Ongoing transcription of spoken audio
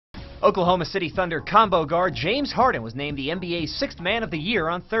Oklahoma City Thunder combo guard James Harden was named the NBA's 6th Man of the Year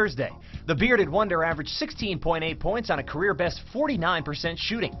on Thursday. The bearded wonder averaged 16.8 points on a career-best 49%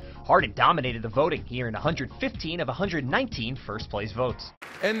 shooting. Harden dominated the voting. He earned 115 of 119 first-place votes.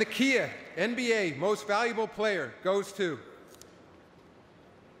 And the Kia NBA Most Valuable Player goes to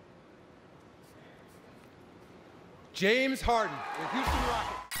James Harden, the Houston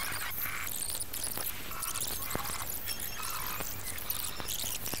Rockets.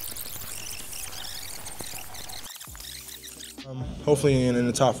 Hopefully in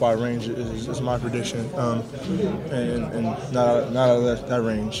the top 5 range is my prediction, and not out of that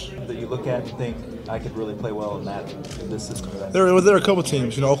range. That you look at and think, I could really play well in this system. There are a couple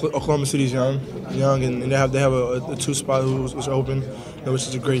teams. Oklahoma City's young, and they have a 2 spot who's open, which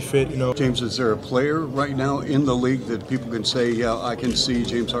is a great fit. James, is there a player right now in the league that people can say, yeah, I can see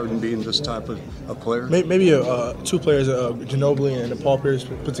James Harden being this type of player? Maybe 2 players, Ginobili and Paul Pierce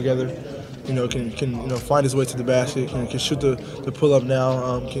put together. Can find his way to the basket, can shoot the pull up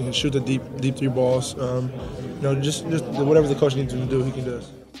now, can shoot the deep 3 balls. Just whatever the coach needs him to do, he can do.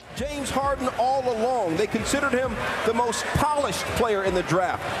 James Harden all along, they considered him the most polished player in the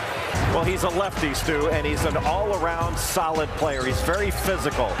draft. Well, he's a lefty, Stu, and he's an all-around solid player. He's very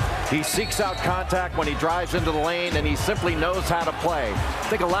physical. He seeks out contact when he drives into the lane, and he simply knows how to play. I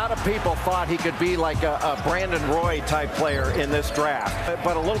think a lot of people thought he could be like a Brandon Roy-type player in this draft,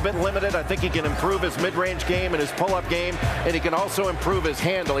 but a little bit limited. I think he can improve his mid-range game and his pull-up game, and he can also improve his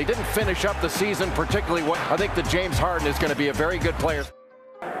handle. He didn't finish up the season particularly well. I think that James Harden is going to be a very good player.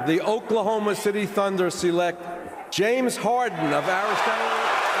 The Oklahoma City Thunder select James Harden of Arizona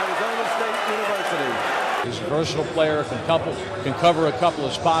State University. He's a versatile player, can cover a couple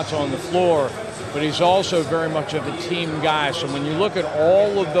of spots on the floor, but he's also very much of a team guy. So when you look at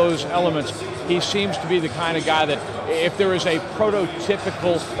all of those elements, he seems to be the kind of guy that if there is a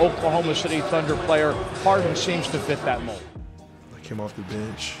prototypical Oklahoma City Thunder player, Harden seems to fit that mold. I came off the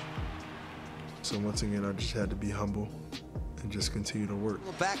bench, so once again I just had to be humble and just continue to work.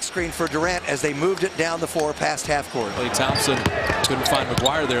 Back screen for Durant as they moved it down the floor past half court. Klay Thompson couldn't find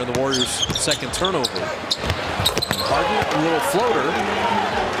McGuire there in the Warriors' second turnover. Harden, a little floater.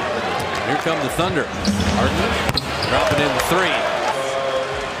 Here come the Thunder. Harden dropping in the 3.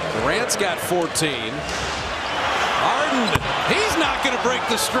 Durant's got 14. Harden, he's not going to break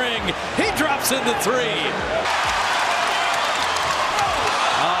the string. He drops in the 3.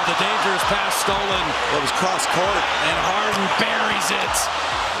 The dangerous pass stolen. It was cross court, and Harden buries it.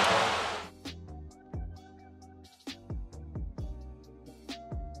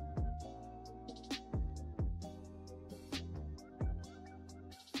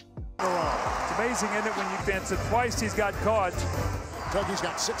 It's amazing, isn't it, when you fence it twice, he's got caught. Dougie's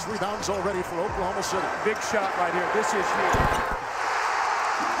got 6 rebounds already for Oklahoma City. Big shot right here. This is huge.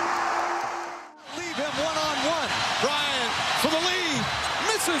 Leave him one-on-one. Bryant for the lead.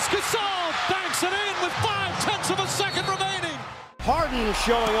 Misses. Gasol banks it in with 0.5 of a second remaining. Harden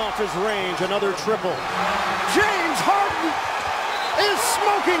showing off his range. Another triple. James Harden is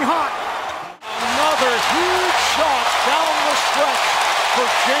smoking hot. Another huge shot down the stretch for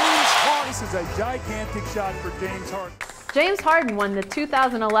James Harden. This is a gigantic shot for James Harden. James Harden won the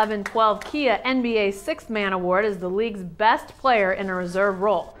 2011-12 Kia NBA 6th Man Award as the league's best player in a reserve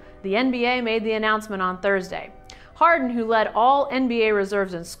role. The NBA made the announcement on Thursday. Harden, who led all NBA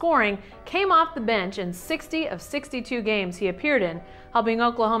reserves in scoring, came off the bench in 60 of 62 games he appeared in, helping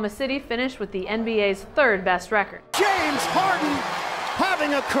Oklahoma City finish with the NBA's 3rd best record. James Harden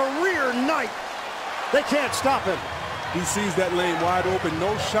having a career night. They can't stop him. He sees that lane wide open.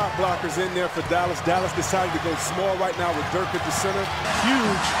 No shot blockers in there for Dallas. Dallas decided to go small right now with Dirk at the center.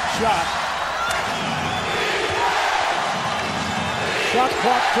 Huge shot. Shot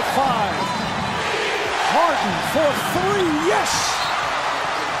clock to 5. Harden for 3, yes!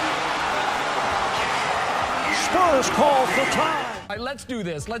 Spurs call for time. All right, let's do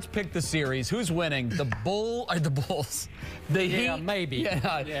this. Let's pick the series. Who's winning? The Bulls? The Heat? Yeah, maybe.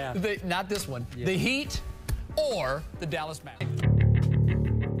 Yeah. Not this one. Yeah. The Heat or the Dallas Mavericks.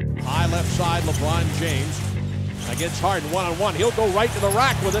 High left side, LeBron James against Harden one-on-one. He'll go right to the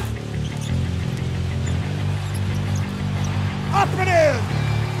rack with it. Up and in!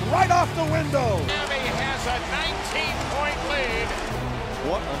 Right off the window. Miami has a 19-point lead.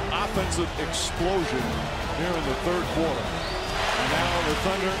 What an offensive explosion here in the 3rd quarter. And now the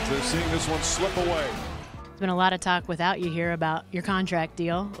Thunder, they're seeing this one slip away. There's been a lot of talk without you here about your contract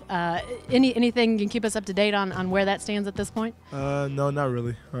deal. Anything you can keep us up to date on where that stands at this point? No, not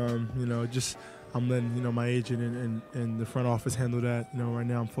really. Just I'm letting my agent and the front office handle that. Right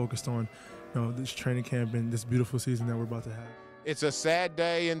now I'm focused on this training camp and this beautiful season that we're about to have. It's a sad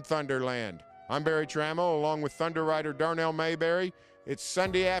day in Thunderland. I'm Barry Trammell along with Thunder writer Darnell Mayberry. It's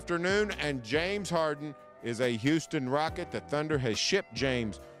Sunday afternoon and James Harden is a Houston Rocket. The Thunder has shipped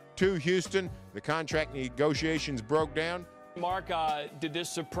James to Houston. The contract negotiations broke down. Mark, did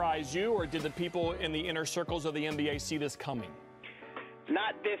this surprise you, or did the people in the inner circles of the NBA see this coming?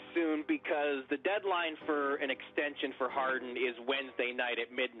 Not this soon, because the deadline for an extension for Harden is Wednesday night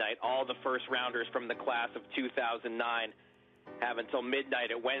at midnight. All the first-rounders from the class of 2009 have until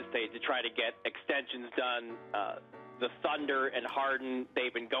midnight at Wednesday to try to get extensions done. The Thunder and Harden,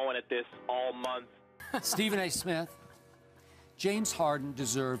 they've been going at this all month. Stephen A. Smith, James Harden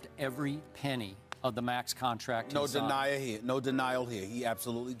deserved every penny of the max contract. No denial here. He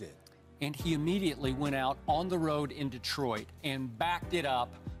absolutely did. And he immediately went out on the road in Detroit and backed it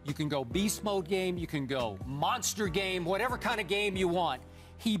up. You can go beast mode game, you can go monster game, whatever kind of game you want.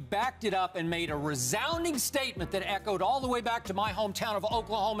 He backed it up and made a resounding statement that echoed all the way back to my hometown of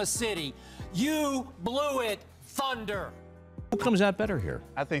Oklahoma City. You blew it, Thunder. Who comes out better here?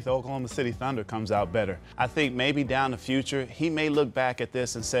 I think the Oklahoma City Thunder comes out better. I think maybe down the future, he may look back at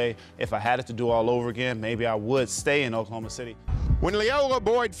this and say, if I had it to do all over again, maybe I would stay in Oklahoma City. When Leola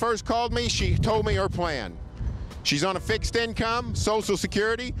Boyd first called me, she told me her plan. She's on a fixed income, Social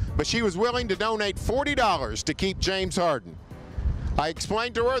Security, but she was willing to donate $40 to keep James Harden. I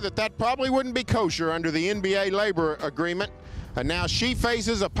explained to her that that probably wouldn't be kosher under the NBA labor agreement, and now she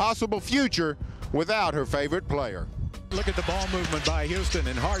faces a possible future without her favorite player. Look at the ball movement by Houston,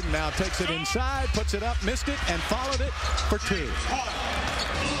 and Harden now takes it inside, puts it up, missed it, and followed it for two.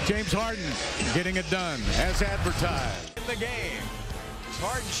 James Harden getting it done as advertised. In the game,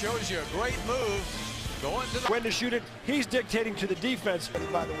 Harden shows you a great move. Going to the when to shoot it. He's dictating to the defense,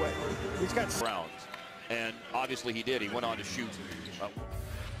 by the way. He's got rounds, and obviously he did. He went on to shoot.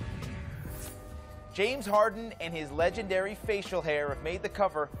 James Harden and his legendary facial hair have made the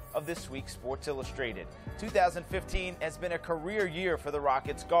cover of this week's Sports Illustrated. 2015 has been a career year for the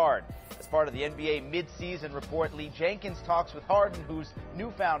Rockets guard. As part of the NBA mid-season report, Lee Jenkins talks with Harden, whose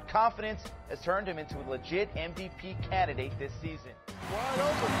newfound confidence has turned him into a legit MVP candidate this season. Wide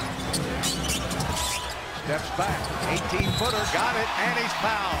open. Steps back, 18-footer, got it, and he's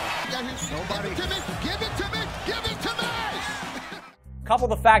fouled. Nobody. Give it to me! Give it to me! Couple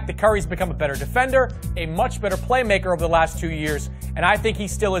the fact that Curry's become a better defender, a much better playmaker over the last 2 years, and I think he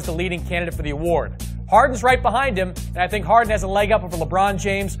still is the leading candidate for the award. Harden's right behind him, and I think Harden has a leg up over LeBron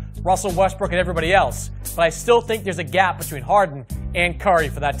James, Russell Westbrook, and everybody else. But I still think there's a gap between Harden and Curry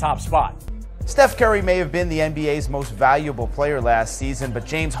for that top spot. Steph Curry may have been the NBA's most valuable player last season, but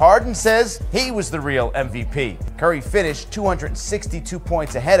James Harden says he was the real MVP. Curry finished 262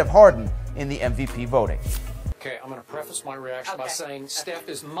 points ahead of Harden in the MVP voting. Okay, I'm going to preface my reaction by saying Steph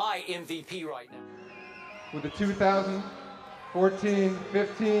is my MVP right now. With the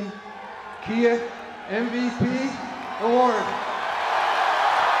 2014-15 Kia MVP award.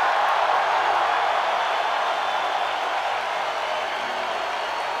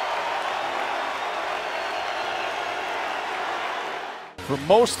 For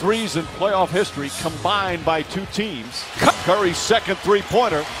most threes in playoff history combined by two teams. Curry's second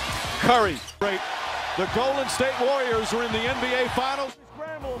three-pointer. Curry. Great. The Golden State Warriors are in the NBA Finals.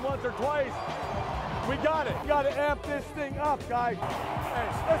 Scramble once or twice. We got it. We got to amp this thing up, guys. Hey,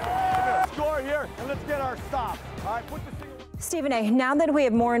 let's score here, and let's get our stop. All right, put this thing. Stephen A., now that we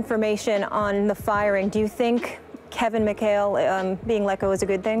have more information on the firing, do you think Kevin McHale being let go is a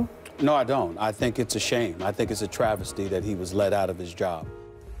good thing? No, I don't. I think it's a shame. I think it's a travesty that he was let out of his job.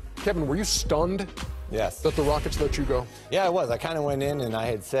 Kevin, were you stunned? Yes. That the Rockets let you go? Yeah, I was. I kind of went in and I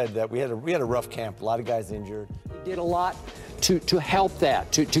had said that we had a rough camp. A lot of guys injured. He did a lot to help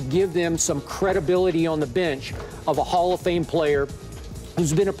that, to give them some credibility on the bench of a Hall of Fame player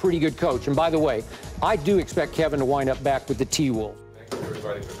who's been a pretty good coach. And by the way, I do expect Kevin to wind up back with the T-Wolves. Thank you,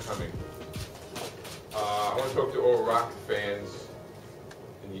 everybody, for coming. I want to talk to all Rocket fans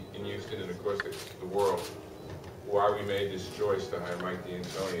in Houston and, of course, the world, why we made this choice to hire Mike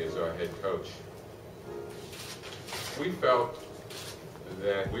D'Antoni as our head coach. We felt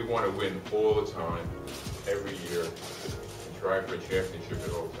that we want to win all the time, every year, and try for a championship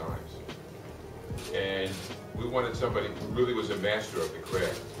at all times. And we wanted somebody who really was a master of the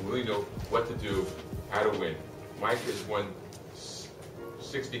craft, who really knew what to do, how to win. Mike has won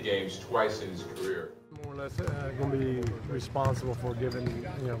 60 games twice in his career. More or less going to be responsible for giving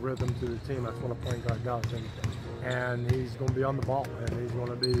rhythm to the team. That's what a point guard does, and he's going to be on the ball, and he's going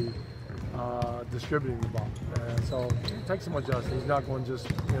to be distributing the ball. And so it takes some adjustment. He's not going to just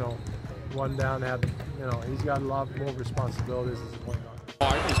run down. He's got a lot more responsibilities as a point guard.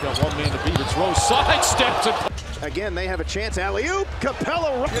 He's got one man to beat. It's Rose sidesteps it. Again, they have a chance. Alley-oop.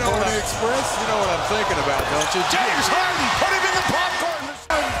 Capella. You know, when they express, you know what I'm thinking about, don't you? James Harden, put him in the popcorn.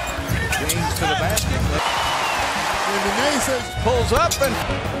 James to the basket. And the Naces pulls up and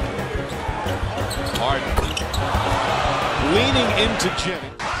Harden leaning into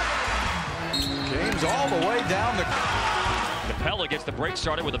Jennings. James all the way down the. Capella gets the break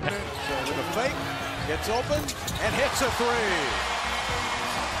started with a So with a fake, gets open and hits a three.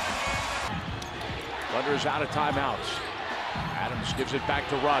 Thunder's out of timeouts. Adams gives it back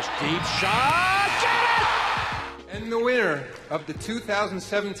to Russ. Deep shot. Get it! And the winner of the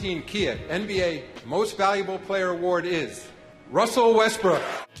 2017 Kia NBA Most Valuable Player Award is Russell Westbrook.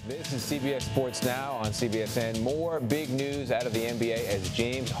 This is CBS Sports Now on CBSN. More big news out of the NBA as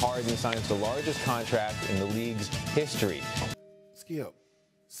James Harden signs the largest contract in the league's history. Skip,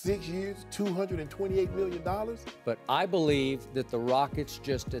 6 years, $228 million? But I believe that the Rockets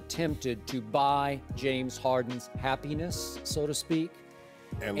just attempted to buy James Harden's happiness, so to speak.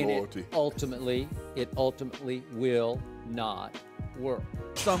 And loyalty. It ultimately will not work.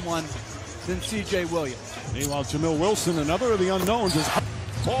 Someone than C.J. Williams. Meanwhile, Jamil Wilson, another of the unknowns.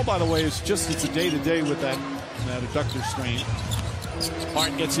 Paul, by the way, it's a day-to-day with that adductor strain.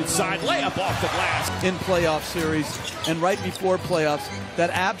 Harden gets inside, layup off the glass. In playoff series and right before playoffs,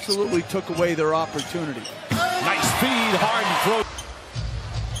 that absolutely took away their opportunity. Nice feed, Harden throws.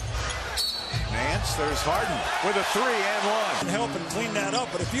 Nance, there's Harden with a 3 and 1. Help and clean that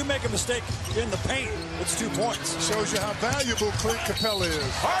up, but if you make a mistake in the paint, it's 2 points. Shows you how valuable Clint Capella is.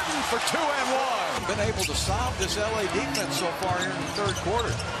 Harden for 2 and 1. Been able to solve this LA defense so far here in the third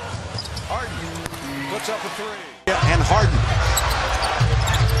quarter. Harden puts up a 3. And Harden.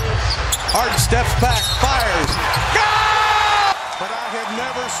 Harden steps back, fires. Go! But I have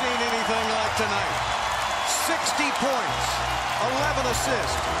never seen anything like tonight. 60 points, 11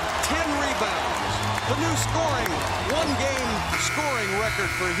 assists, 10 rebounds. The new scoring, one-game scoring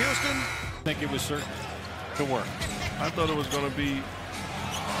record for Houston. I think it was certain to work. I thought it was going to be.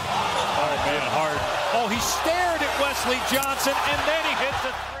 Oh, man, Harden. Oh, he stared at Wesley Johnson, and then he hits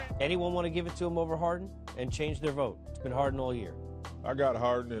the 3. Anyone want to give it to him over Harden and change their vote? It's been Harden all year. I got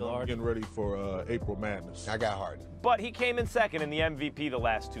Harden, and I'm getting ready for April Madness. I got Harden. But he came in second in the MVP the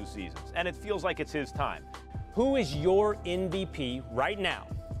last 2 seasons, and it feels like it's his time. Who is your MVP right now?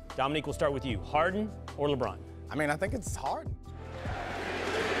 Dominique, we'll start with you. Harden or LeBron? I mean, I think it's Harden.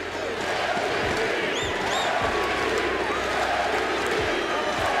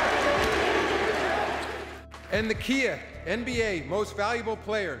 And the Kia NBA Most Valuable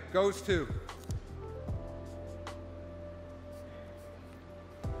Player goes to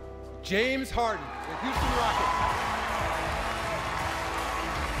James Harden, the Houston Rockets.